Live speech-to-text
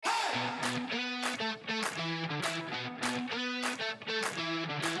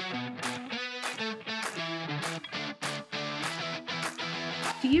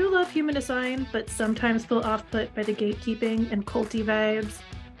Do you love human design, but sometimes feel off-put by the gatekeeping and culty vibes?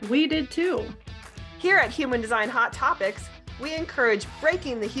 We did too. Here at Human Design Hot Topics, we encourage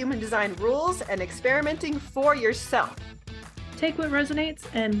breaking the human design rules and experimenting for yourself. Take what resonates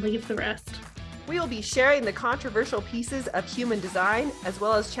and leave the rest. We will be sharing the controversial pieces of human design, as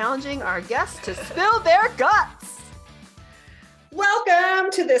well as challenging our guests to spill their guts. Welcome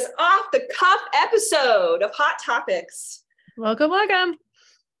to this off-the-cuff episode of Hot Topics. Welcome, welcome.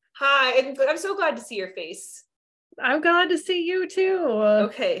 Hi, and I'm so glad to see your face. I'm glad to see you too.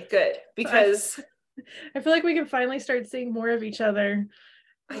 Okay, good, because I feel like we can finally start seeing more of each other.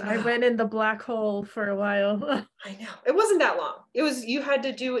 I went in the black hole for a while. I know. It wasn't that long. It was, you had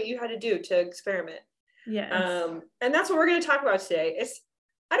to do what you had to do to experiment. Yes. And that's what we're going to talk about today.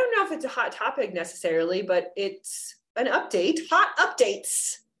 I don't know if it's a hot topic necessarily, but it's an update, hot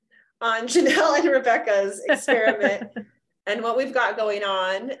updates on Janelle and Rebecca's experiment and what we've got going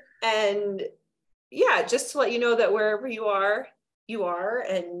on. And yeah, just to let you know that wherever you are,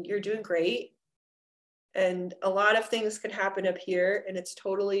 and you're doing great. And a lot of things can happen up here, and it's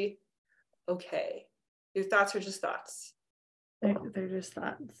totally okay. Your thoughts are just thoughts. They're just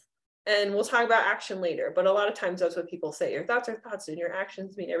thoughts. And we'll talk about action later, but a lot of times that's what people say. Your thoughts are thoughts and your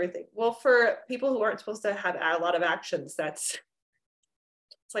actions mean everything. Well, for people who aren't supposed to have a lot of actions, it's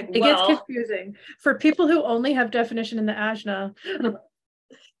like, it gets confusing. For people who only have definition in the ajna,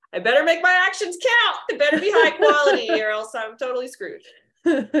 I better make my actions count. They better be high quality or else I'm totally screwed.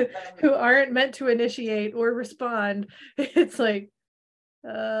 Who aren't meant to initiate or respond. It's like,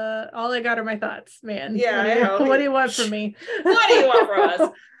 all I got are my thoughts, man. Yeah, what do you want from me? What do you want from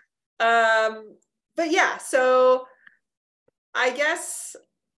us? But yeah, so I guess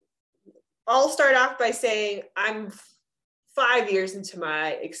I'll start off by saying I'm 5 years into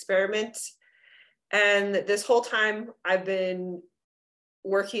my experiment, and this whole time I've been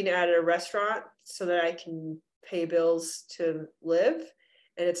working at a restaurant so that I can pay bills to live,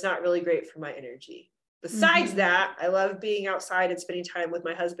 and it's not really great for my energy. Besides that, I love being outside and spending time with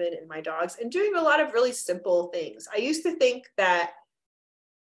my husband and my dogs and doing a lot of really simple things. I used to think that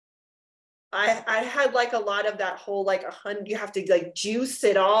I had like a lot of that whole like you have to like juice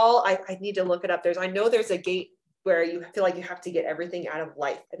it all. I need to look it up. I know there's a gate where you feel like you have to get everything out of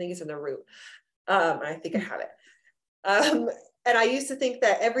life. I think it's in the root. I think I have it. And I used to think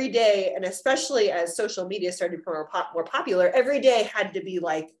that every day, and especially as social media started to become more popular, every day had to be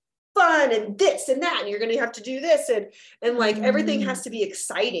like fun and this and that, and you're going to have to do this, and like everything has to be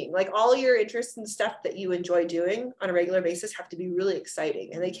exciting. Like all your interests and stuff that you enjoy doing on a regular basis have to be really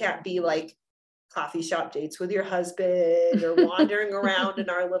exciting, and they can't be like coffee shop dates with your husband or wandering around in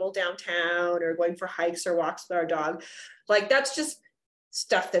our little downtown or going for hikes or walks with our dog. Like that's just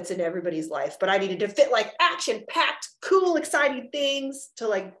stuff that's in everybody's life, but I needed to fit like action-packed, cool, exciting things to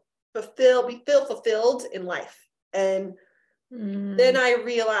like feel fulfilled in life. And then I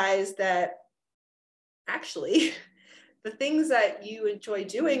realized that actually the things that you enjoy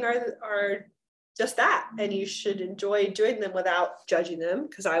doing are just that, and you should enjoy doing them without judging them,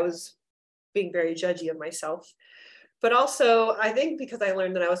 because I was being very judgy of myself. But also I think because I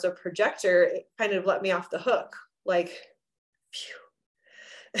learned that I was a projector, it kind of let me off the hook. Like, phew.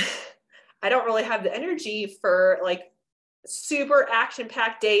 I don't really have the energy for like super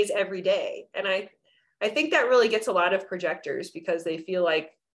action-packed days every day. And I think that really gets a lot of projectors, because they feel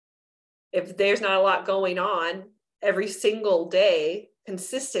like if there's not a lot going on every single day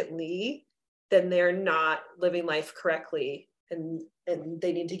consistently, then they're not living life correctly, and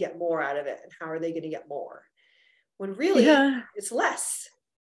they need to get more out of it. And how are they going to get more when really it's less?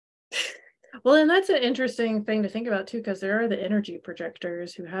 Well, and that's an interesting thing to think about too, because there are the energy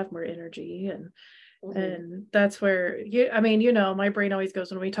projectors who have more energy, and that's where my brain always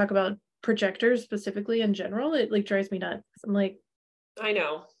goes when we talk about projectors specifically in general, it like drives me nuts. I'm like, I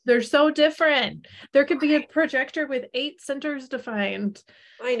know they're so different. There could be a projector with 8 centers defined.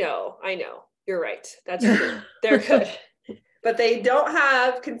 I know you're right, that's true. They're good, but they don't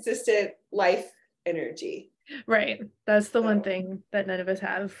have consistent life energy. Right. That's the one thing that none of us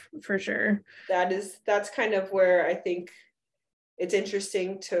have, for sure. That's kind of where I think it's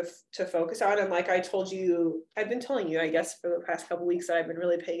interesting to focus on. And like I told you, I've been telling you, I guess, for the past couple of weeks, that I've been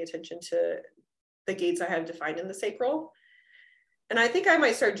really paying attention to the gates I have defined in the sacral. And I think I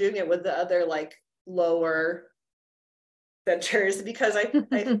might start doing it with the other like lower centers, because I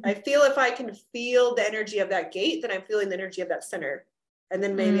feel if I can feel the energy of that gate, then I'm feeling the energy of that center. And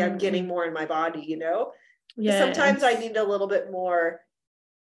then maybe I'm getting more in my body, Yeah. Sometimes I need a little bit more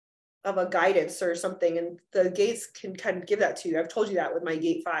of a guidance or something, and the gates can kind of give that to you. I've told you that with my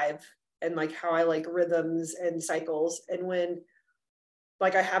gate 5 and like how I like rhythms and cycles. And when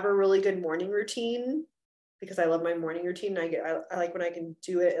like I have a really good morning routine because I love my morning routine. I like when I can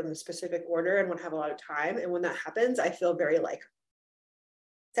do it in a specific order and when I have a lot of time. And when that happens, I feel very like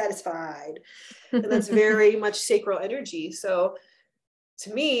satisfied. And that's very much sacral energy. So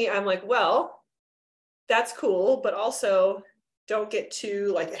to me, I'm like, well, that's cool, but also don't get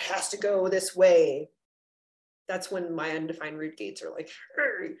too like, it has to go this way. That's when my undefined root gates are like,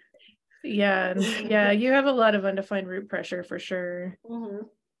 hurry. Yeah. You have a lot of undefined root pressure for sure. Mm-hmm.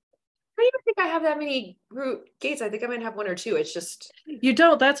 I don't even think I have that many root gates. I think I might have one or two. It's just you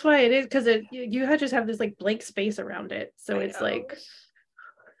don't. That's why it is, because you just have this like blank space around it. So it's like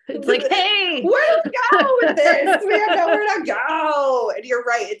hey, where to go with this? We have nowhere to go. And you're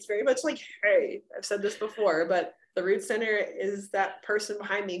right. It's very much like, hey, I've said this before, but the root center is that person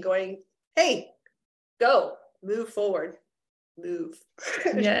behind me going, hey, go, move forward, move.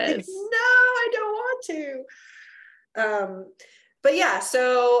 Yes. No, I don't want to. But yeah,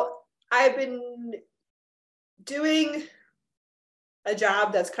 so I've been doing a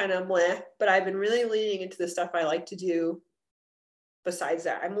job that's kind of meh, but I've been really leaning into the stuff I like to do besides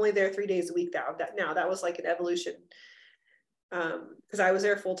that. I'm only there 3 days a week now. That was like an evolution. Because I was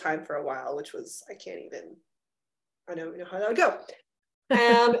there full time for a while, which was, I don't even know how that would go.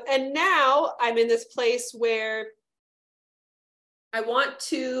 And now I'm in this place where I want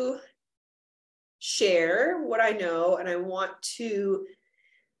to share what I know and I want to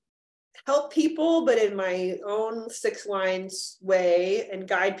help people, but in my own 6 lines way, and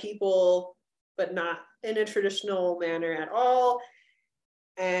guide people, but not in a traditional manner at all.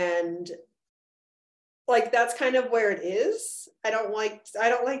 And like, that's kind of where it is. I don't like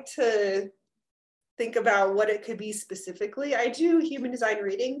to think about what it could be specifically. I do human design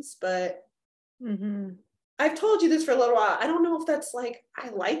readings, but I've told you this for a little while. I don't know if that's like, I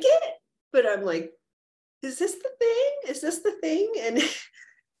like it, but I'm like, is this the thing? Is this the thing? And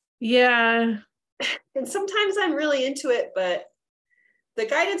yeah. And sometimes I'm really into it, but the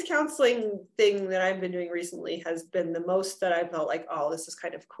guidance counseling thing that I've been doing recently has been the most that I felt like, oh, this is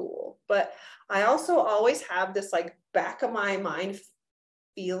kind of cool. But I also always have this like back of my mind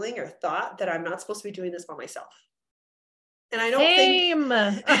feeling or thought that I'm not supposed to be doing this by myself. And I don't think,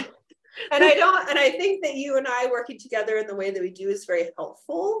 and I think that you and I working together in the way that we do is very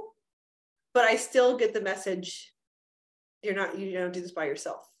helpful, but I still get the message, you don't do this by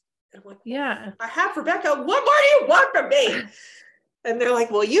yourself. And I'm like, yeah, I have Rebecca. What more do you want from me? And they're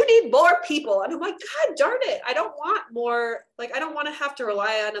like, well, you need more people. And I'm like, God darn it. I don't want more. Like, I don't want to have to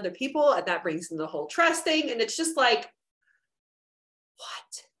rely on other people. And that brings in the whole trust thing. And it's just like,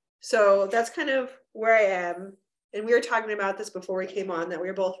 what? So that's kind of where I am. And we were talking about this before we came on, that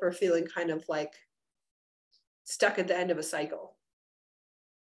we were feeling kind of like stuck at the end of a cycle,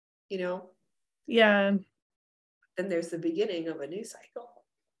 you know? Yeah. And there's the beginning of a new cycle,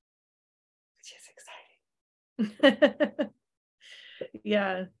 which is exciting.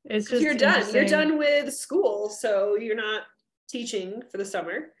 Yeah, it's just you're done with school, so you're not teaching for the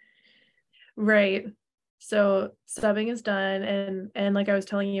summer, right? So subbing is done, and like I was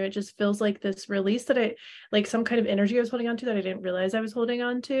telling you, it just feels like this release that I like, some kind of energy I was holding on to that I didn't realize I was holding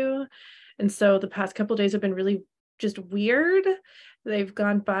on to. And so the past couple of days have been really just weird. They've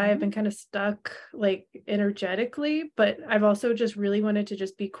gone by. I've been kind of stuck like energetically, but I've also just really wanted to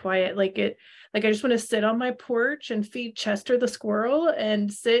just be quiet. Like I just want to sit on my porch and feed Chester the squirrel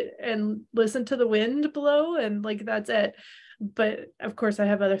and sit and listen to the wind blow, and like that's it. But of course I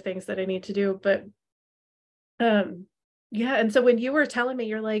have other things that I need to do. But yeah, and so when you were telling me,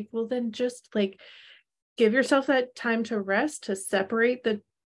 you're like, well, then just like give yourself that time to rest, to separate the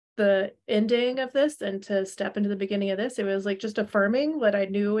ending of this and to step into the beginning of this. It was like just affirming what I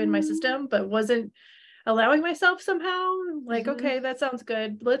knew in my system, but wasn't allowing myself somehow. Like, okay, that sounds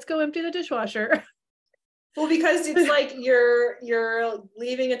good. Let's go empty the dishwasher. Well, because it's like you're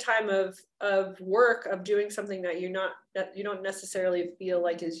leaving a time of work, of doing something that you don't necessarily feel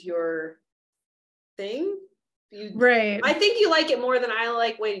like is your thing. Right. I think you like it more than I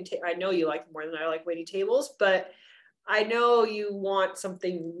like waiting. I know you like it more than I like waiting tables, but I know you want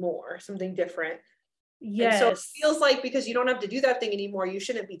something more, something different. Yes. And so it feels like, because you don't have to do that thing anymore, you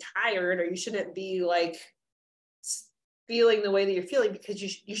shouldn't be tired, or you shouldn't be like feeling the way that you're feeling, because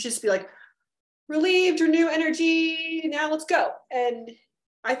you should just be like relieved, or new energy. Now let's go. And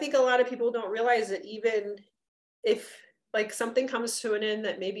I think a lot of people don't realize that even if like something comes to an end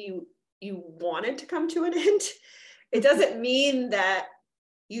that maybe you wanted to come to an end, it doesn't mean that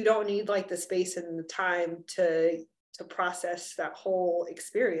you don't need like the space and the time to process that whole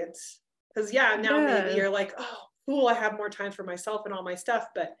experience. Because maybe you're like, oh cool, I have more time for myself and all my stuff,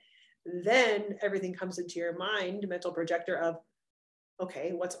 but then everything comes into your mind, mental projector of,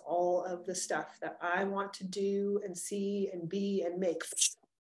 okay, what's all of the stuff that I want to do and see and be and make?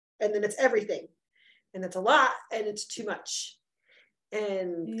 And then it's everything. And it's a lot and it's too much.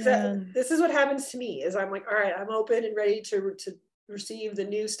 And this is what happens to me is I'm like, all right, I'm open and ready to receive the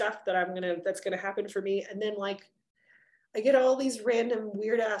new stuff that's gonna happen for me. And then like I get all these random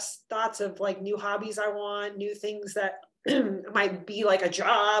weird ass thoughts of like new hobbies I want, new things that might be like a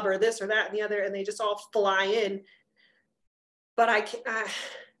job or this or that and the other, and they just all fly in. But I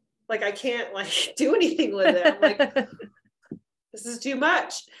can't like do anything with it. I'm like, this is too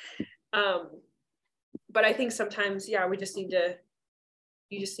much. But I think sometimes, yeah, you just need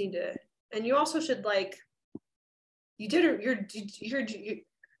to, and you also should like, you're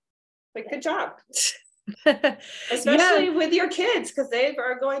like, good job. Especially with your kids, because they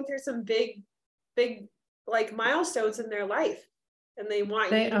are going through some big like milestones in their life, and they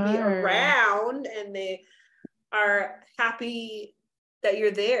want you to be around, and they are happy that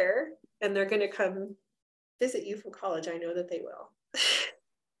you're there, and they're going to come visit you from college. I know that they will.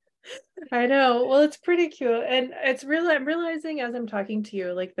 I know. Well, it's pretty cute. And it's really, I'm realizing as I'm talking to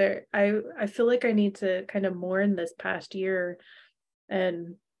you, like I feel like I need to kind of mourn this past year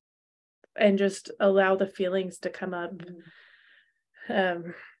and just allow the feelings to come up.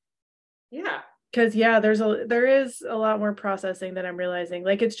 Yeah. Because there is a lot more processing that I'm realizing.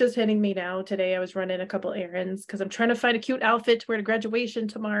 Like it's just hitting me now. Today I was running a couple errands because I'm trying to find a cute outfit to wear to graduation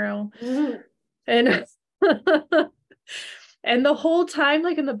tomorrow. And and the whole time,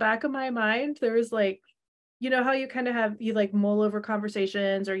 like in the back of my mind, there was like, you know how you kind of you like mull over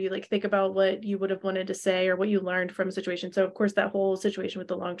conversations, or you like think about what you would have wanted to say or what you learned from a situation. So of course that whole situation with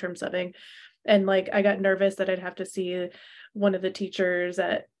the long-term subbing, and like I got nervous that I'd have to see one of the teachers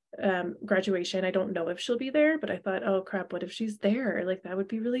at graduation. I don't know if she'll be there, but I thought, oh crap, what if she's there? Like that would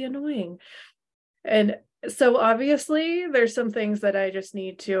be really annoying. And so obviously there's some things that I just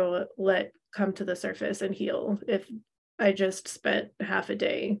need to let come to the surface and heal if I just spent half a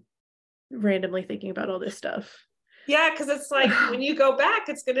day randomly thinking about all this stuff. Yeah, because it's like when you go back,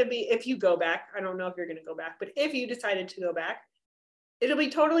 it's going to be, if you go back, I don't know if you're going to go back, but if you decided to go back, it'll be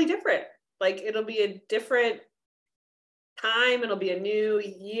totally different. Like it'll be a different time, it'll be a new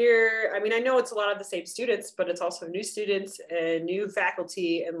year. I mean, I know it's a lot of the same students, but it's also new students and new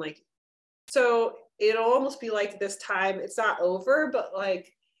faculty, and like, so it'll almost be like this time, it's not over, but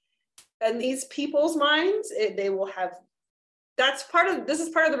like, and these people's minds, they will have, this is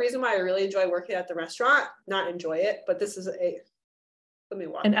part of the reason why I really enjoy working at the restaurant. Not enjoy it, but this is let me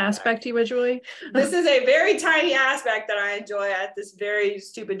walk an aspect you enjoy. This is a very tiny aspect that I enjoy at this very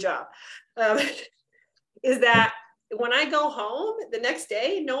stupid job. Is that when I go home the next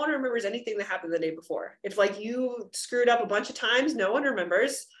day, no one remembers anything that happened the day before. If like you screwed up a bunch of times, no one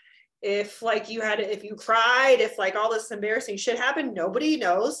remembers. If like if you cried, if like all this embarrassing shit happened, nobody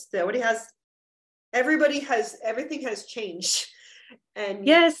knows. Everything has changed. And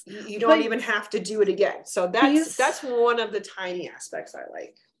yes, you don't even have to do it again. So that's one of the tiny aspects I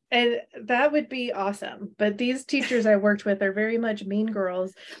like. And that would be awesome. But these teachers I worked with are very much mean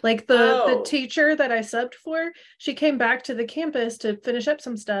girls. Like the teacher that I subbed for, she came back to the campus to finish up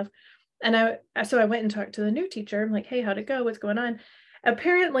some stuff. And I went and talked to the new teacher. I'm like, hey, how'd it go? What's going on?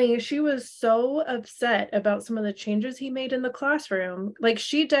 Apparently she was so upset about some of the changes he made in the classroom. Like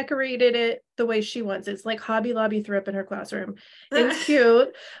she decorated it the way she wants. It's like Hobby Lobby threw up in her classroom. It was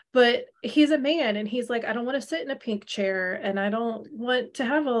cute, but he's a man and he's like, I don't want to sit in a pink chair and I don't want to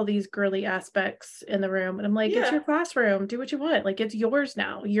have all these girly aspects in the room. And I'm like, It's your classroom. Do what you want. Like it's yours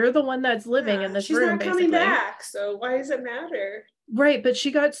now. You're the one that's living in this room. She's not coming back. So why does it matter? Right, but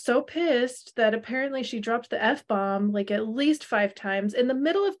she got so pissed that apparently she dropped the F-bomb like at least 5 times in the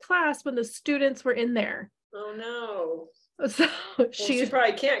middle of class when the students were in there. Oh no. So she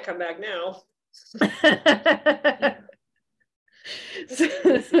probably can't come back now.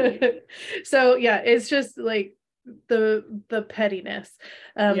 So yeah, it's just like the pettiness.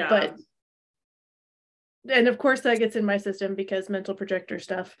 But and of course that gets in my system because mental projector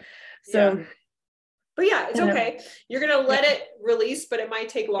stuff. So but yeah, it's okay. You're going to let it release, but it might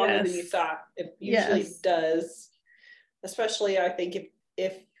take longer than you thought. It usually does. Especially, I think,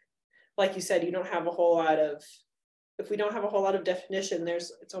 if, like you said, if we don't have a whole lot of definition,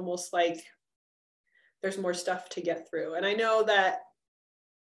 it's almost like there's more stuff to get through. And I know that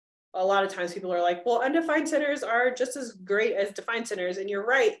a lot of times people are like, well, undefined centers are just as great as defined centers. And you're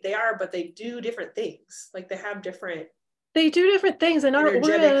right, they are, but they do different things. Like they do different things. And our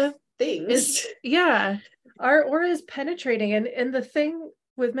aura things. Our aura is penetrating. And the thing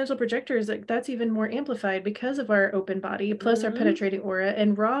with mental projectors, like that's even more amplified because of our open body plus our Mhm. penetrating aura.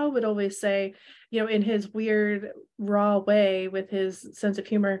 And Ra would always say, you know, in his weird raw way with his sense of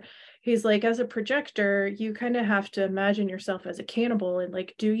humor, he's like, as a projector, you kind of have to imagine yourself as a cannibal and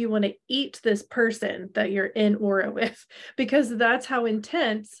like, do you want to eat this person that you're in aura with? Because that's how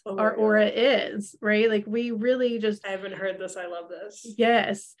intense Oh our my aura God. is, right? Like we really just, I haven't heard this. I love this.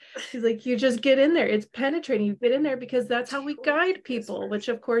 yes. He's like, you just get in there. It's penetrating. You get in there because that's how we guide people, which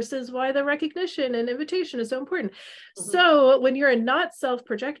of course is why the recognition and invitation is so important. Mhm. So when you're a not self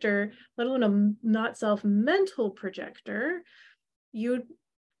projector, let alone a not self mental projector, you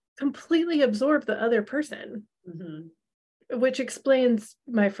completely absorb the other person, Mhm. which explains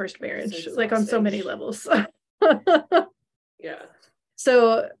my first It's marriage, like on so exhausting. many levels. Yeah.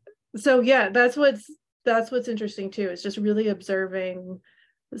 so yeah, that's what's interesting too. It's just really observing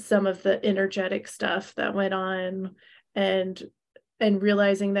some of the energetic stuff that went on, and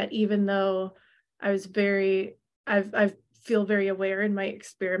realizing that even though I was very I feel very aware in my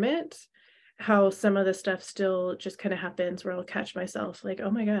experiment, how some of the stuff still just kind of happens where I'll catch myself like, oh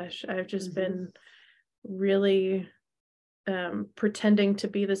my gosh, I've just been really pretending to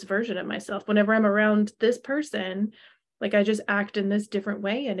be this version of myself whenever I'm around this person. Like I just act in this different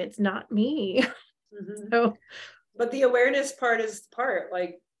way and it's not me. Mhm. So But the awareness part is the part,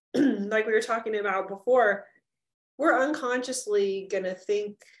 like like we were talking about before, we're unconsciously gonna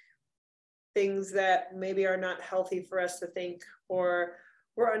think things that maybe are not healthy for us to think, or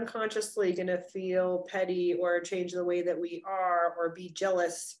we're unconsciously going to feel petty or change the way that we are or be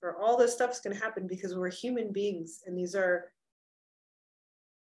jealous, or all this stuff's going to happen because we're human beings. And these are,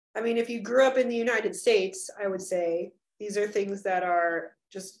 I mean, if you grew up in the United States, I would say these are things that are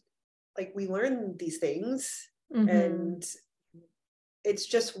just like we learn these things, and it's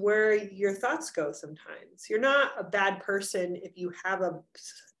just where your thoughts go sometimes. You're not a bad person if you have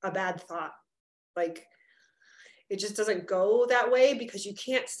a bad thought. Like it just doesn't go that way because you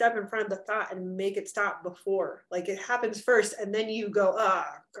can't step in front of the thought and make it stop before. Like it happens first, and then you go,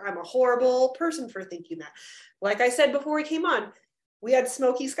 I'm a horrible person for thinking that. Like I said before we came on, we had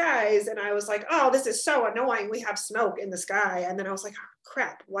smoky skies, and I was like, oh, this is so annoying. We have smoke in the sky. And then I was like, oh,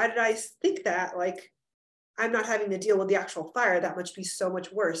 crap, why did I think that? Like, I'm not having to deal with the actual fire. That must be so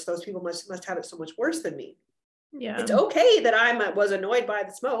much worse. Those people must have it so much worse than me. yeah. It's okay that I was annoyed by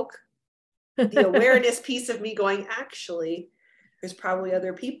the smoke. The awareness piece of me going, actually, there's probably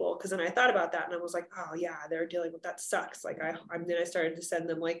other people. Because then I thought about that and I was like, oh yeah, they're dealing with that, sucks. Like then I started to send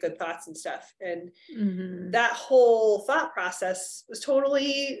them like good thoughts and stuff. And that whole thought process was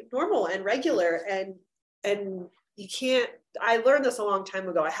totally normal and regular. And you can't, I learned this a long time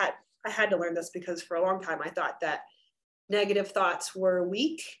ago. I had to learn this because for a long time I thought that negative thoughts were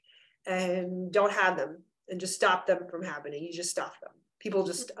weak and don't have them and just stop them from happening. You just stop them.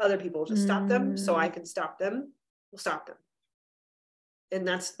 Other people just stop them, so I can stop them. We'll stop them. And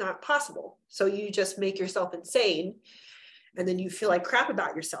that's not possible. So you just make yourself insane, and then you feel like crap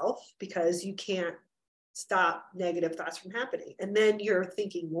about yourself because you can't stop negative thoughts from happening. And then you're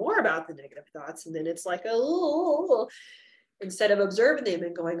thinking more about the negative thoughts, and then it's like, oh, instead of observing them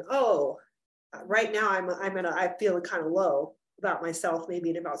and going, oh, right now I'm feeling kind of low about myself, maybe,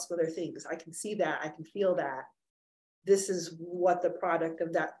 and about some other things. I can see that, I can feel that. This is what the product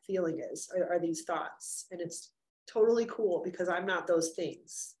of that feeling is, are these thoughts. And it's totally cool because I'm not those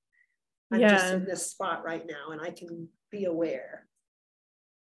things. I'm just in this spot right now and I can be aware.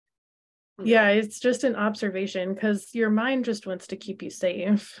 Yeah, it's just an observation because your mind just wants to keep you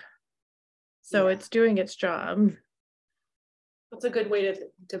safe. So it's doing its job. That's a good way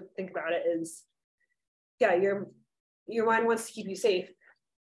to think about it is, yeah, your mind wants to keep you safe.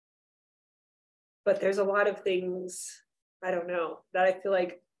 But there's a lot of things, I don't know, that I feel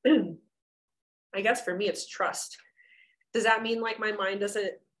like, I guess for me, it's trust. Does that mean like my mind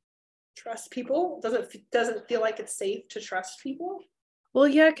doesn't trust people? Doesn't feel like it's safe to trust people? Well,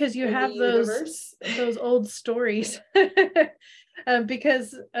 yeah, because you have those old stories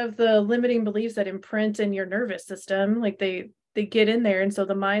because of the limiting beliefs that imprint in your nervous system. Like they get in there, and so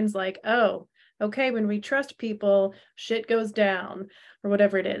the mind's like, oh, okay, when we trust people, shit goes down, or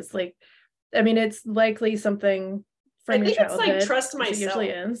whatever it is. Like, I mean, it's likely something from your childhood. It's like trust myself, it usually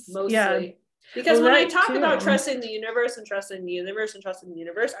is. mostly. Yeah. Because when I talk about trusting the universe and trusting the universe and trusting the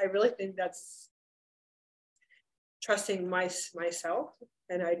universe, I really think that's trusting myself,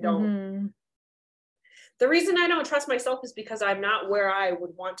 and I don't. The reason I don't trust myself is because I'm not where I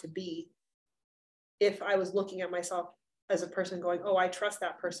would want to be if I was looking at myself as a person going, oh, I trust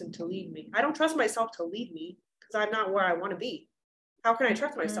that person to lead me. I don't trust myself to lead me because I'm not where I want to be. How can I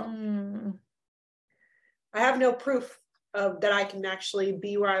trust myself? I have no proof that I can actually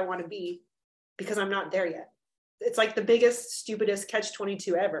be where I want to be because I'm not there yet. It's like the biggest, stupidest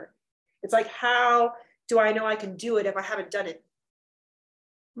catch-22 ever. It's like, how do I know I can do it if I haven't done it?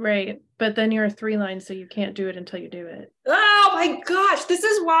 Right. But then you're a 3-line, so you can't do it until you do it. Oh my gosh. This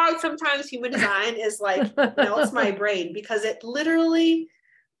is why sometimes human design is like melts my brain, because it literally,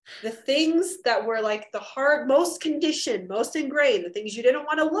 the things that were like the hard, most conditioned, most ingrained, the things you didn't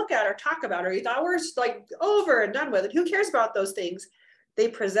want to look at or talk about, or you thought were like over and done with, and who cares about those things? They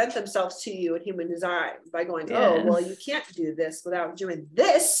present themselves to you in human design by going, Yes. oh, well, you can't do this without doing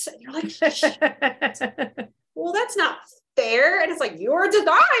this. And you're like, well, that's not fair. And it's like, you're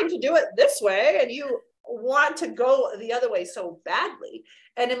designed to do it this way, and you want to go the other way so badly.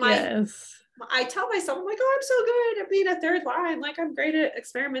 And in my, yes. I tell myself, I'm like, oh, I'm so good at being a 3rd line. Like, I'm great at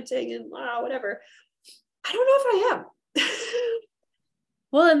experimenting and whatever. I don't know if I am.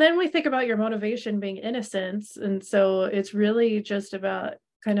 Well, and then we think about your motivation being innocence. And so it's really just about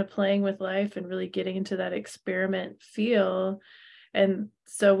kind of playing with life and really getting into that experiment feel. And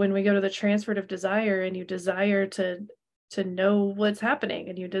so when we go to the transferred desire, and you desire to know what's happening,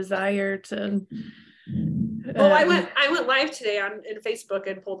 and you desire to well, I went live today in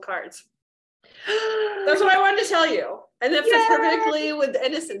Facebook and pulled cards. That's what I wanted to tell you. And that fits perfectly with the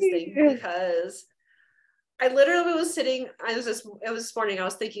innocence thing, because I literally was sitting, it was this morning, I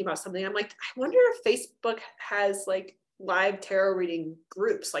was thinking about something. I'm like, I wonder if Facebook has like live tarot reading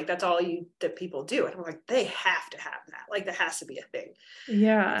groups. Like, that's all that people do. And I'm like, they have to have that. Like, that has to be a thing.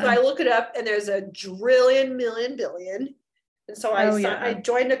 Yeah. So I look it up, and there's a trillion, million, billion. And so I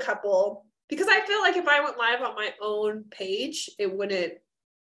joined a couple, because I feel like if I went live on my own page, it wouldn't,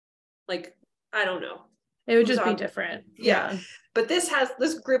 like, I don't know. It would just be different. Yeah. But this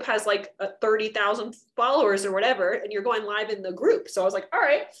group has like 30,000 followers or whatever, and you're going live in the group. So I was like, all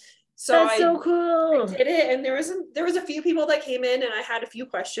right. So that's so cool. I did it, and there was a few people that came in, and I had a few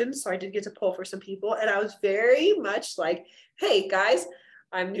questions, so I did get to pull for some people, and I was very much like, hey guys,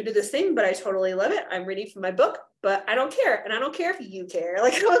 I'm new to this thing, but I totally love it. I'm reading from my book, but I don't care, and I don't care if you care.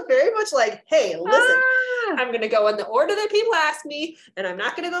 Like, I was very much like, hey, listen, I'm going to go in the order that people ask me, and I'm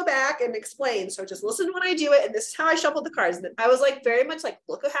not going to go back and explain. So just listen when I do it, and this is how I shuffled the cards. And I was like, very much like,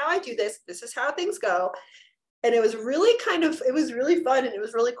 look at how I do this. This is how things go. And it was really it was really fun, and it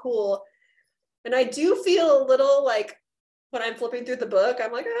was really cool. And I do feel a little like, when I'm flipping through the book,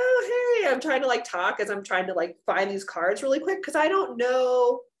 I'm like, oh, hey, I'm trying to like talk as I'm trying to like find these cards really quick, because I don't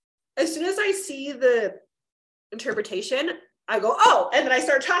know. As soon as I see the interpretation, I go, oh, and then I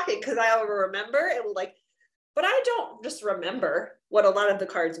start talking, because I will remember it will like, but I don't just remember what a lot of the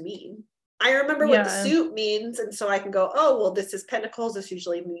cards mean. I remember what the suit means. And so I can go, oh, well, this is pentacles. This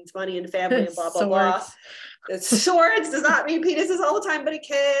usually means money and family and blah, blah, blah. Swords does not mean penises all the time, but it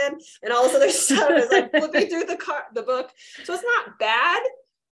can. And all this other stuff is like flipping through the book. So it's not bad,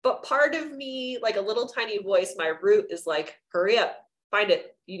 but part of me, like a little tiny voice, my root is like, hurry up, find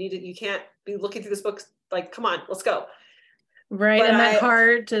it. You can't be looking through this book. Like, come on, let's go. Right. But that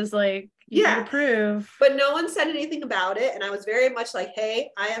heart is like, you need to prove. But no one said anything about it. And I was very much like, hey,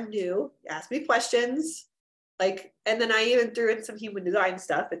 I am new. Ask me questions. Like, and then I even threw in some human design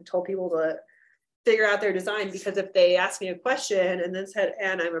stuff and told people to figure out their design, because if they ask me a question and then said,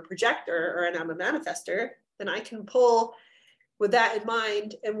 and I'm a projector and I'm a manifester, then I can pull with that in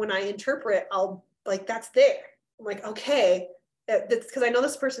mind. And when I interpret, I'll like, that's there. I'm like, okay, because I know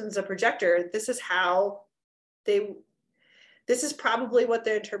this person's a projector. This is how this is probably what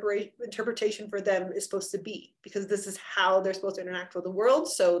the interpretation for them is supposed to be, because this is how they're supposed to interact with the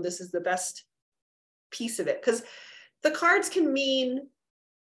world. So this is the best piece of it, because the cards can mean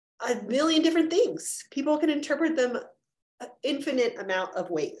a million different things. People can interpret them an infinite amount of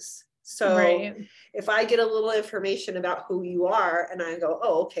ways. So if I get a little information about who you are and I go,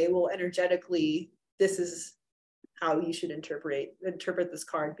 oh, okay, well, energetically, this is how you should interpret this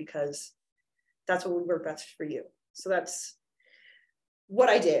card, because that's what would work best for you. So that's what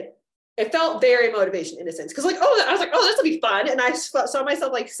I did. It felt very motivation in a sense, because like, oh, I was like, oh, this will be fun. And I saw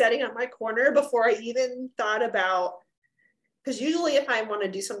myself like setting up my corner before I even thought about, because usually if I want to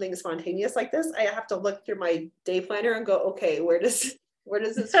do something spontaneous like this, I have to look through my day planner and go, okay, where does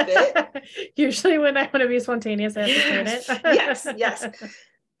this fit? Usually when I want to be spontaneous, I have to plan it. Yes.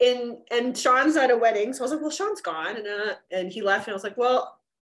 And Sean's at a wedding. So I was like, well, Sean's gone. And he left, and I was like, well,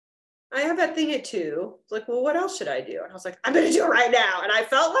 I have that thing at 2. It's like, well, what else should I do? And I was like, I'm going to do it right now. And I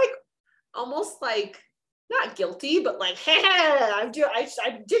felt like almost like not guilty, but like, hey, I'm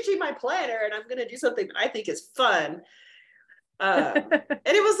ditching my planner and I'm going to do something that I think is fun. And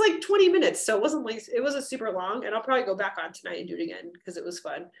it was like 20 minutes. So it wasn't super long, and I'll probably go back on tonight and do it again, because it was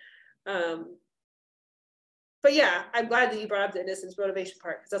fun. But yeah, I'm glad that you brought up the innocence motivation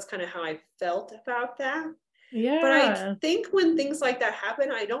part, because that's kind of how I felt about that. But I Yeah. think when things like that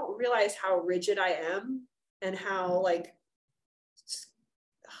happen, I don't realize how rigid I am, and how like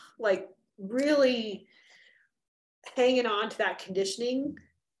really hanging on to that conditioning.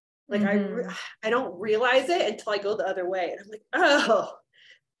 Like Mm-hmm. I don't realize it until I go the other way, and I'm like, oh,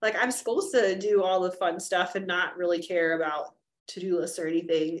 like I'm supposed to do all the fun stuff and not really care about to-do lists or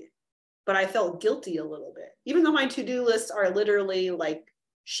anything. But I felt guilty a little bit, even though my to-do lists are literally like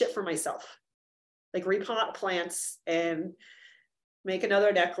shit for myself, like repot plants and make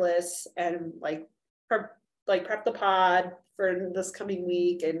another necklace and prep the pod for this coming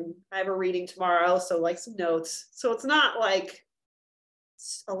week, and I have a reading tomorrow, so like some notes. So it's not like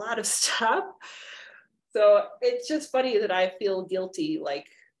a lot of stuff. So it's just funny that I feel guilty, like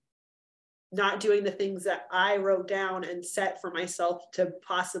not doing the things that I wrote down and set for myself to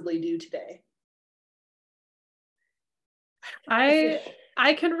possibly do today. I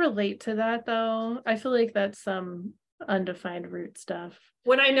can relate to that though. I feel like that's some undefined root stuff.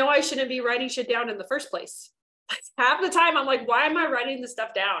 When I know I shouldn't be writing shit down in the first place. Half the time I'm like, why am I writing this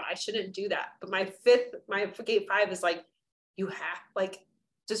stuff down? I shouldn't do that. But my gate 5 is like, you have, like,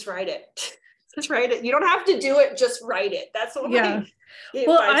 just write it. Just write it. You don't have to do it, just write it. That's what my gate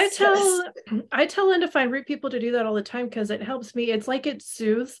Well, 5 says. I tell undefined root people to do that all the time because it helps me. It's like it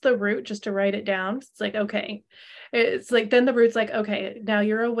soothes the root just to write it down. It's like, okay. It's like then the root's like, okay, now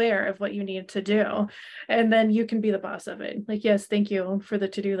you're aware of what you need to do. And then you can be the boss of it. Like, yes, thank you for the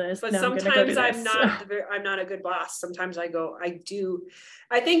to-do list. But now I'm gonna go do sometimes this. I'm not a good boss. Sometimes I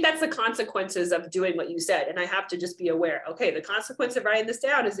think that's the consequences of doing what you said. And I have to just be aware, okay, the consequence of writing this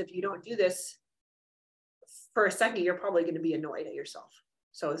down is if you don't do this for a second, you're probably going to be annoyed at yourself.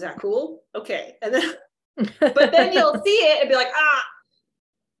 So is that cool? Okay. And then, but then you'll see it and be like,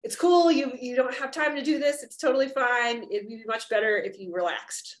 it's cool. You don't have time to do this. It's totally fine. It'd be much better if you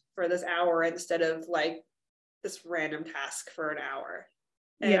relaxed for this hour instead of like this random task for an hour.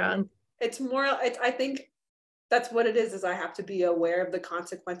 And yeah. it's more, I think that's what it is I have to be aware of the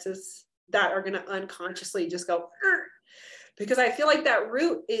consequences that are going to unconsciously just go, because I feel like that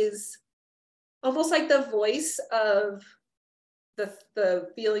root is almost like the voice of the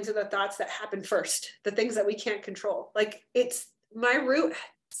feelings and the thoughts that happen first, the things that we can't control. Like it's my root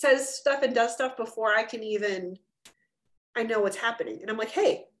says stuff and does stuff before I know what's happening. And I'm like,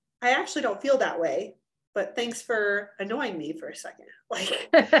 hey, I actually don't feel that way, but thanks for annoying me for a second. Like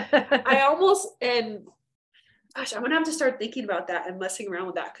I almost, and gosh, I'm gonna have to start thinking about that and messing around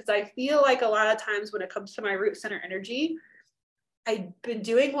with that. Cause I feel like a lot of times when it comes to my root center energy, I've been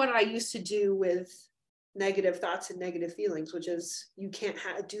doing what I used to do with negative thoughts and negative feelings, which is you can't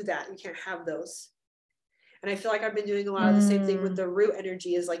do that. You can't have those. And I feel like I've been doing a lot of the same thing with the root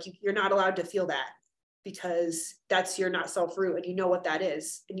energy, is like, you're not allowed to feel that, because that's your not self root, and you know what that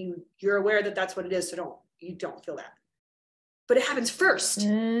is. And you're aware that that's what it is. So you don't feel that, but it happens first.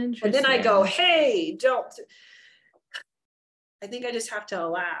 And then I go, hey, don't. I think I just have to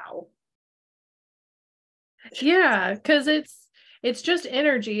allow. Yeah. Cause it's just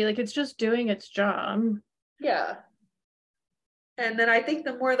energy. Like it's just doing its job. Yeah. And then I think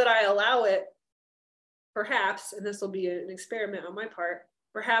the more that I allow it, perhaps, and this will be an experiment on my part,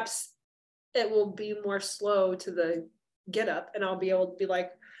 perhaps it will be more slow to the get up, and I'll be able to be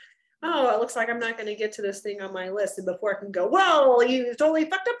like, oh, it looks like I'm not going to get to this thing on my list. And before I can go, well, you totally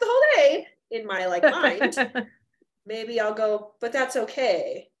fucked up the whole day in my like mind, maybe I'll go, but that's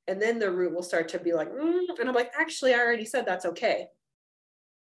okay. And then the root will start to be like, and I'm like, actually, I already said that's okay.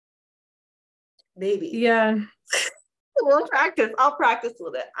 Maybe. Yeah. We'll practice. I'll practice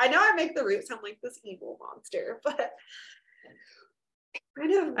with it. I know I make the root sound like this evil monster, but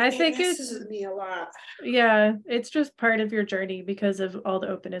I think it messes with me a lot. Yeah, it's just part of your journey because of all the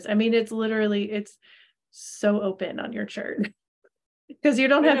openness. I mean, it's so open on your chart because you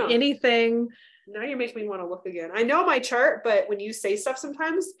don't have anything. Now you're making me want to look again. I know my chart, but when you say stuff,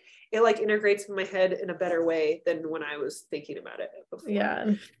 sometimes it like integrates in my head in a better way than when I was thinking about it before.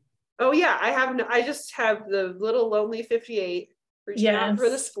 Yeah. Oh yeah, I just have the little lonely 58 reaching out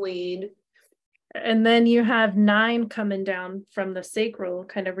for the spleen. And then you have 9 coming down from the sacral,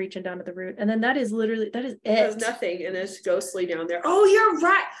 kind of reaching down to the root. And then that is it. There's nothing, and it's ghostly down there. Oh, you're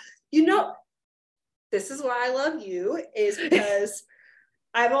right. You know, this is why I love you, is because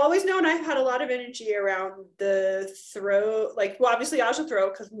I've always known I've had a lot of energy around the throat, like, well, obviously Asha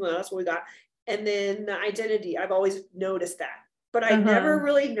throat, because that's what we got. And then the identity, I've always noticed that. But I never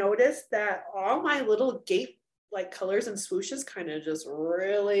really noticed that all my little gate like colors and swooshes kind of just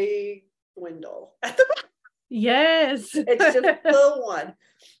really dwindle at the bottom. Yes. It's just the one.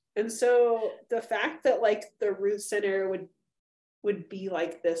 And so the fact that like the root center would be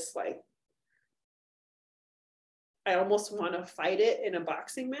like this, like I almost want to fight it in a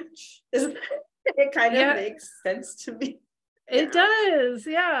boxing match. It kind of makes sense to me. It does,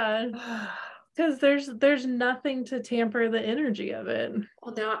 yeah. Because there's nothing to tamper the energy of it.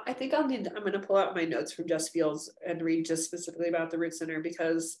 Well, now I think I'm going to pull out my notes from Just Feels and read just specifically about the root center,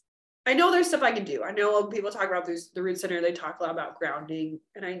 because I know there's stuff I can do. I know when people talk about the root center, they talk a lot about grounding,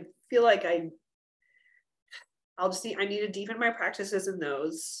 and I feel like I need to deepen my practices in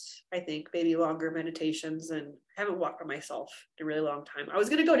those. I think maybe longer meditations, and I haven't walked by myself in a really long time. I was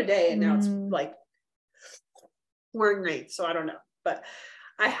going to go today, and now it's like pouring rain, so I don't know, but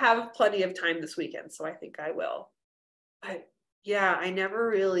I have plenty of time this weekend, so I think I will. But yeah, I never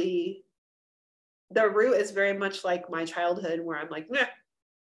really, the root is very much like my childhood, where I'm like, nah,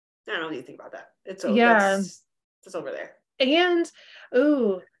 I don't need to think about that. It's over. Yeah, it's over there. And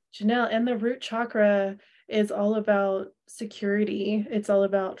Janelle, and the root chakra is all about security. It's all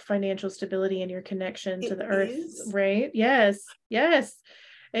about financial stability and your connection to the earth, right? Yes.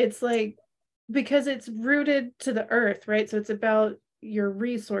 It's like, because it's rooted to the earth, right? So it's about your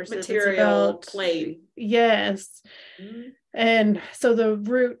resources, material plane. Yes. Mm-hmm. And so the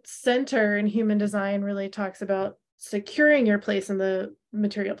root center in human design really talks about securing your place in the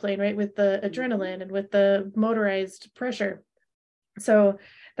material plane, right? With the adrenaline and with the motorized pressure. So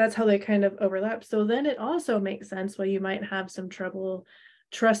that's how they kind of overlap. So then it also makes sense why you might have some trouble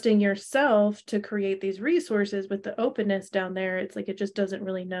trusting yourself to create these resources with the openness down there. It's like it just doesn't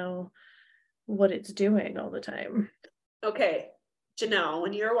really know what it's doing all the time. Okay, Janelle,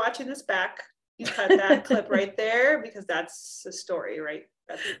 when you're watching this back, you cut that clip right there, because that's the story, right?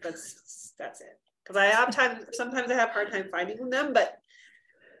 That's it. Because I have time, sometimes I have a hard time finding them, but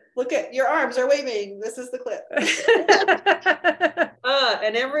look at your arms are waving. This is the clip.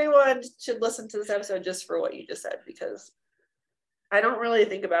 And everyone should listen to this episode just for what you just said, because I don't really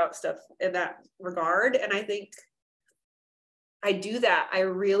think about stuff in that regard. And I think I do that. I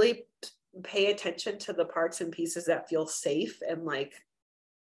really pay attention to the parts and pieces that feel safe and like,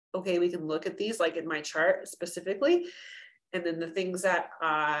 okay, we can look at these, like in my chart specifically. And then the things that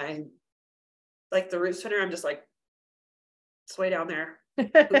I like, the root center, I'm just like, it's way down there. Who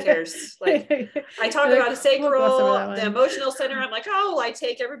cares? Like, I talk about the sacral, the emotional center. I'm like, oh, I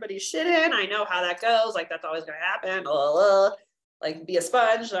take everybody's shit in. I know how that goes. Like, that's always going to happen. Like, be a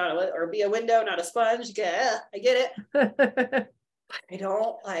sponge, or be a window, not a sponge. Yeah, I get it.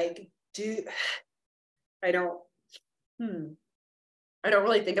 I don't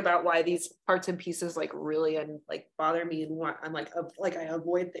really think about why these parts and pieces like really bother me, and what I'm like I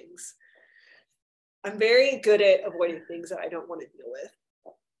avoid things. I'm very good at avoiding things that I don't want to deal with.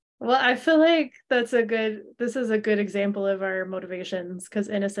 Well, I feel like this is a good example of our motivations, because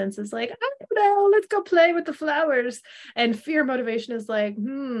innocence is like, I don't know, let's go play with the flowers. And fear motivation is like,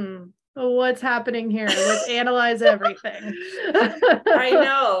 what's happening here? Let's analyze everything. I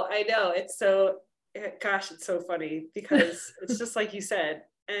know. It's so, gosh, it's so funny, because it's just like you said.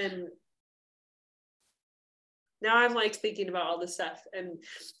 And now I'm like thinking about all this stuff. And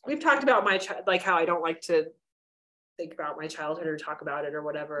we've talked about like how I don't like to think about my childhood or talk about it or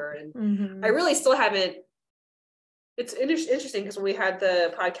whatever. And I really still haven't. It's interesting, because when we had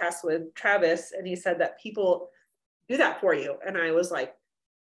the podcast with Travis, and he said that people do that for you. And I was like,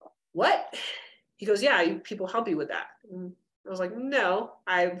 what? He goes, yeah, people help you with that. And I was like, no,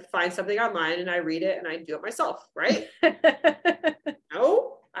 I find something online and I read it and I do it myself, right?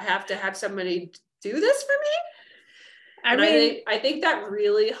 No, I have to have somebody do this for me. I think that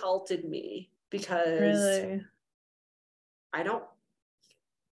really halted me, because I don't want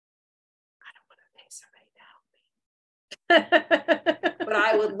to pay somebody to help me. But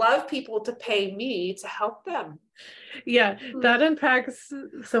I would love people to pay me to help them. Yeah, that unpacks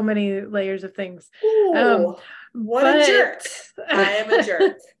so many layers of things. Ooh, a jerk. I am a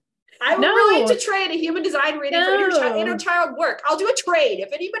jerk. I would really like to trade a human design reading for inner child work. I'll do a trade.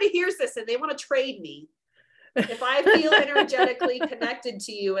 If anybody hears this and they want to trade me, if I feel energetically connected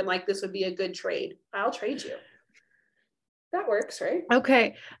to you and like this would be a good trade, I'll trade you. That works, right?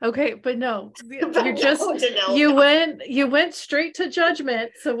 Okay, but no, you went straight to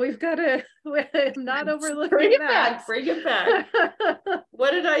judgment, so we've got to not overlook that. Bring it back.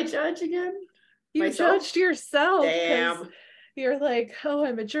 What did I judge again? You judged yourself. Damn. You're like, oh,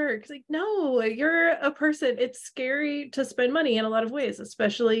 I'm a jerk. It's like, no, you're a person. It's scary to spend money in a lot of ways,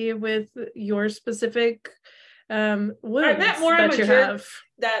 especially with your specific wounds that you have.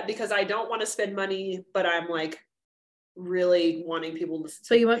 That because I don't want to spend money, but I'm like really wanting people to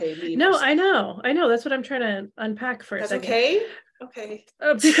pay me. No, I know. That's what I'm trying to unpack for a second. Okay. Okay.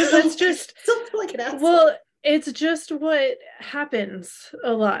 Because that's just, Still feel like an asshole. well, it's just what happens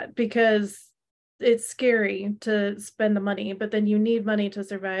a lot, because it's scary to spend the money, but then you need money to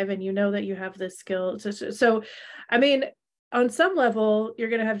survive, and you know that you have this skill so I mean, on some level you're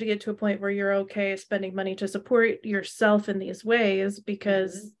going to have to get to a point where you're okay spending money to support yourself in these ways,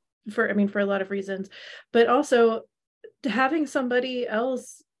 because for a lot of reasons, but also having somebody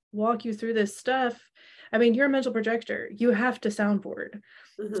else walk you through this stuff. I mean, you're a mental projector, you have to soundboard.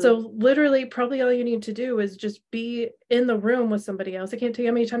 So literally probably all you need to do is just be in the room with somebody else. I can't tell you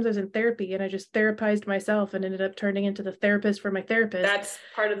how many times I was in therapy and I just therapized myself and ended up turning into the therapist for my therapist. That's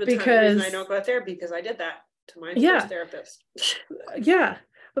part of the reason I don't go to therapy, because I did that to my first therapist. Yeah.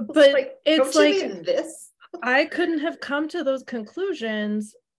 But like, it's like this. I couldn't have come to those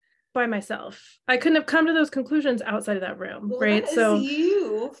conclusions by myself. I couldn't have come to those conclusions outside of that room, right? That so is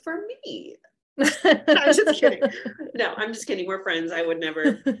you for me. I'm just kidding. No, I'm just kidding. We're friends. I would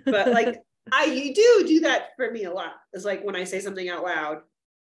never. But like, you do that for me a lot. It's like when I say something out loud,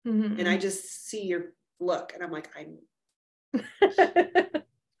 and I just see your look, and I'm like,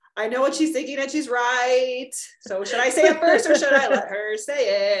 I know what she's thinking, and she's right. So should I say it first, or should I let her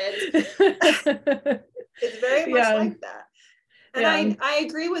say it? It's very much like that. And I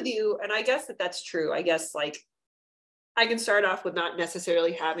agree with you. And I guess that's true. I guess like I can start off with not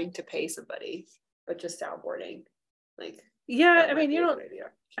necessarily having to pay somebody, but just soundboarding. Like, I mean, you don't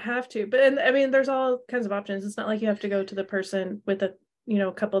have to, but I mean, there's all kinds of options. It's not like you have to go to the person with a,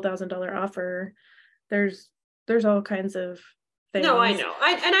 couple $1,000 offer. There's all kinds of things. No, I know.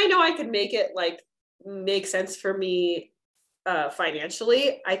 I know I could make it like make sense for me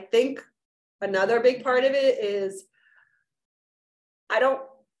financially. I think another big part of it is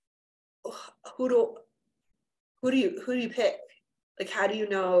who do you pick? Like, how do you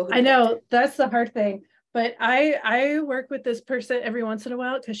know? I know that's the hard thing, but I work with this person every once in a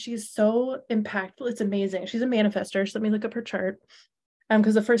while because she's so impactful. It's amazing. She's a manifestor. So let me look up her chart.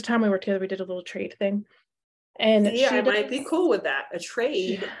 Because the first time we worked together, we did a little trade thing. And I might be cool with that. A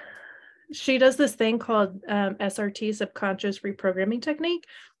trade. She does this thing called SRT, subconscious reprogramming technique.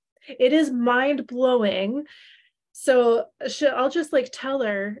 It is mind blowing. So I'll just like tell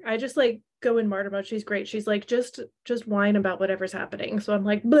her, I just like go in martyr mode. She's great. She's like, just whine about whatever's happening. So I'm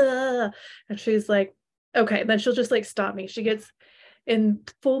like, blah. And she's like, okay. And then she'll just like stop me. She gets in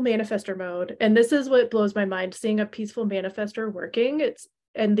full manifestor mode. And this is what blows my mind, seeing a peaceful manifestor working.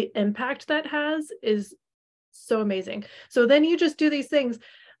 And the impact that has is so amazing. So then you just do these things.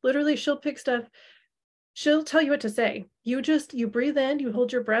 Literally, she'll pick stuff. She'll tell you what to say. You breathe in, you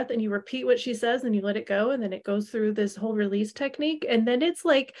hold your breath, and you repeat what she says, and you let it go. And then it goes through this whole release technique. And then it's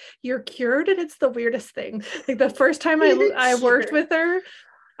like you're cured, and it's the weirdest thing. Like the first time I worked with her,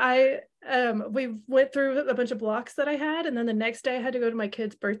 we went through a bunch of blocks that I had, and then the next day I had to go to my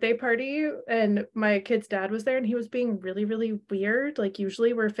kid's birthday party, and my kid's dad was there, and he was being really, really weird. Like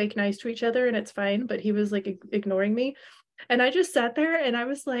usually we're fake nice to each other and it's fine, but he was like ignoring me. And I just sat there and I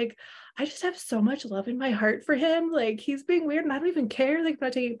was like, I just have so much love in my heart for him. Like he's being weird and I don't even care. Like I'm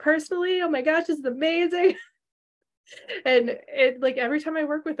not taking it personally. Oh my gosh, this is amazing. And it like every time I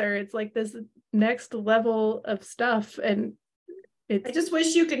work with her, it's like this next level of stuff. And I just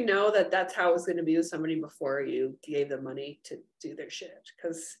wish you could know that that's how it was going to be with somebody before you gave them money to do their shit.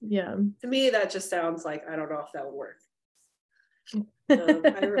 Because to me, that just sounds like, I don't know if that would work.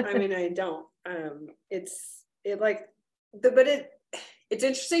 I mean, I don't. It's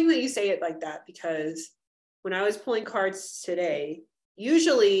interesting that you say it like that, because when I was pulling cards today,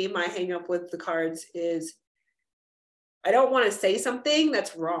 usually my hang up with the cards is I don't want to say something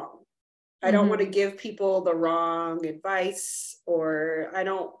that's wrong. I don't want to give people the wrong advice, or I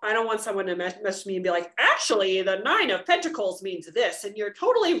don't want someone to message me and be like, actually, the 9 of Pentacles means this, and you're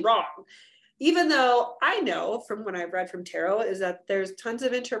totally wrong. Even though I know from what I've read from tarot is that there's tons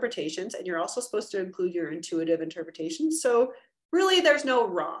of interpretations, and you're also supposed to include your intuitive interpretations. So really there's no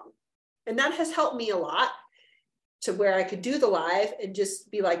wrong. And that has helped me a lot to where I could do the live and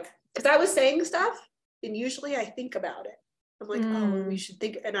just be like, because I was saying stuff and usually I think about it. I'm like, oh, we should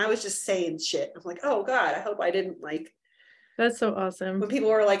think. And I was just saying shit. I'm like, oh God, I hope I didn't like. That's so awesome. When people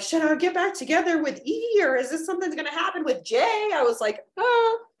were like, should I get back together with E, or is this something's going to happen with J? I was like,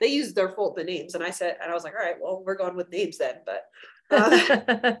 oh, they used the names. And I was like, all right, well, we're going with names then. But,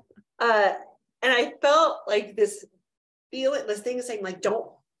 and I felt like this thing saying like,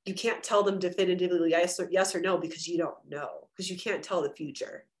 you can't tell them definitively yes or no, because you don't know, because you can't tell the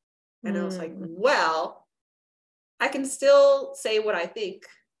future. And I was like, well, I can still say what I think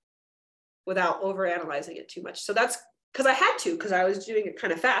without overanalyzing it too much. So that's because I had to, because I was doing it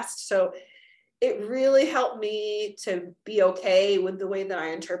kind of fast. So it really helped me to be okay with the way that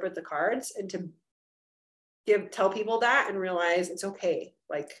I interpret the cards, and to tell people that and realize it's okay.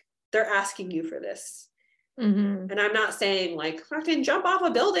 Like, they're asking you for this. And I'm not saying like, fucking jump off a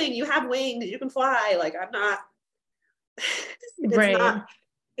building, you have wings, you can fly. Like, I'm not,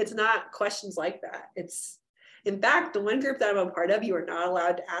 it's not questions like that. It's, in fact, the one group that I'm a part of, you are not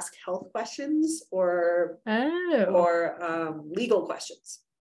allowed to ask health questions or legal questions.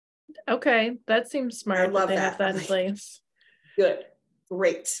 Okay, that seems smart. I love that they that. have that in place. Good,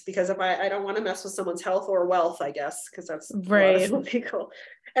 great, because if I don't want to mess with someone's health or wealth, I guess, because that's right. illegal.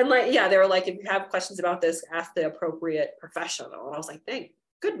 And like, yeah, they were like, if you have questions about this, ask the appropriate professional. And I was like, thank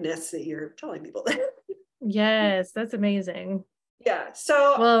goodness that you're telling people that. Yes, that's amazing. Yeah.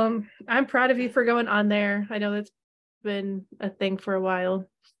 So, well, I'm proud of you for going on there. I know that's been a thing for a while.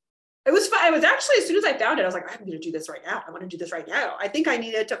 It was fun. It was actually, as soon as I found it, I was like, I'm going to do this right now. I want to do this right now. I think I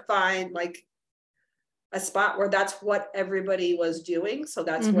needed to find like a spot where that's what everybody was doing. So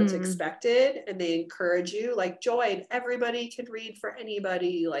that's what's expected. And they encourage you, like, join. Everybody can read for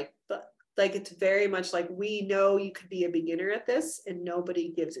anybody. Like it's very much like, we know you could be a beginner at this and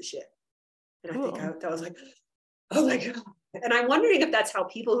nobody gives a shit. And I think that was like, oh my God. And I'm wondering if that's how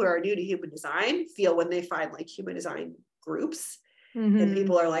people who are new to human design feel when they find like human design groups. And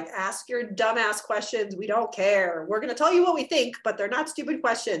people are like, ask your dumbass questions. We don't care. We're going to tell you what we think, but they're not stupid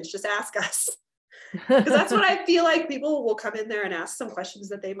questions. Just ask us. Because that's what I feel like. People will come in there and ask some questions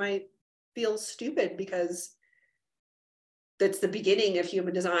that they might feel stupid because that's the beginning of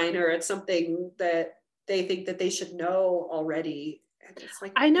human design, or it's something that they think that they should know already. And it's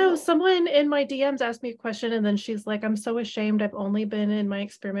like, I know someone in my DMs asked me a question and then she's like, I'm so ashamed. I've only been in my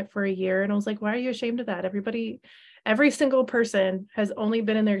experiment for a year. And I was like, why are you ashamed of that? Every single person has only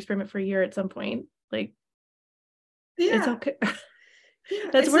been in their experiment for a year at some point. Like, it's okay.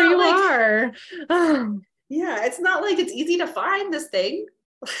 That's where you are. Yeah, it's not like it's easy to find this thing.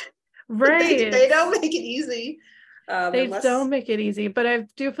 Right. They don't make it easy. They don't make it easy, but I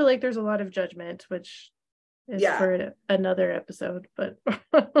do feel like there's a lot of judgment, which is for another episode. But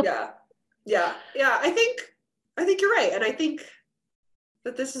yeah. I think you're right, and I think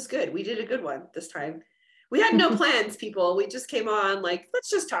that this is good. We did a good one this time. We had no plans, people. We just came on like, let's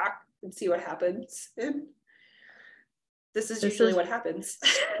just talk and see what happens. And this is usually what happens.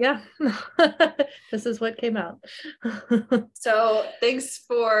 Yeah. This is what came out. So thanks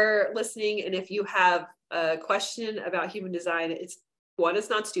for listening. And if you have a question about human design, it's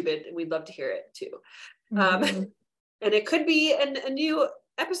not stupid, and we'd love to hear it too. And it could be a new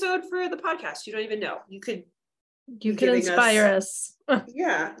episode for the podcast. You don't even know. You could inspire us.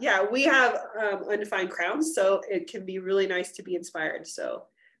 Yeah. We have undefined crowns, so it can be really nice to be inspired. So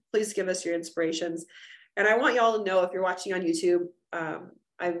please give us your inspirations. And I want y'all to know, if you're watching on YouTube,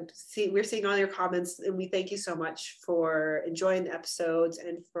 we're seeing all your comments, and we thank you so much for enjoying the episodes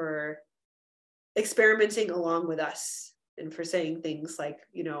and for experimenting along with us, and for saying things like,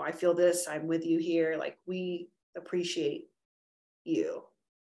 I feel this, I'm with you here. Like, we appreciate you.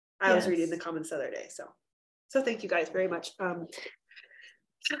 I was reading the comments the other day. So thank you guys very much. Bye,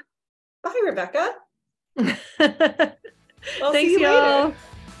 Rebecca. Thanks, y'all.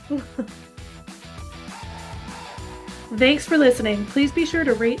 Thanks for listening. Please be sure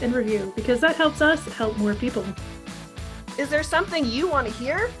to rate and review, because that helps us help more people. Is there something you want to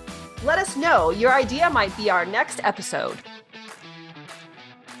hear? Let us know. Your idea might be our next episode.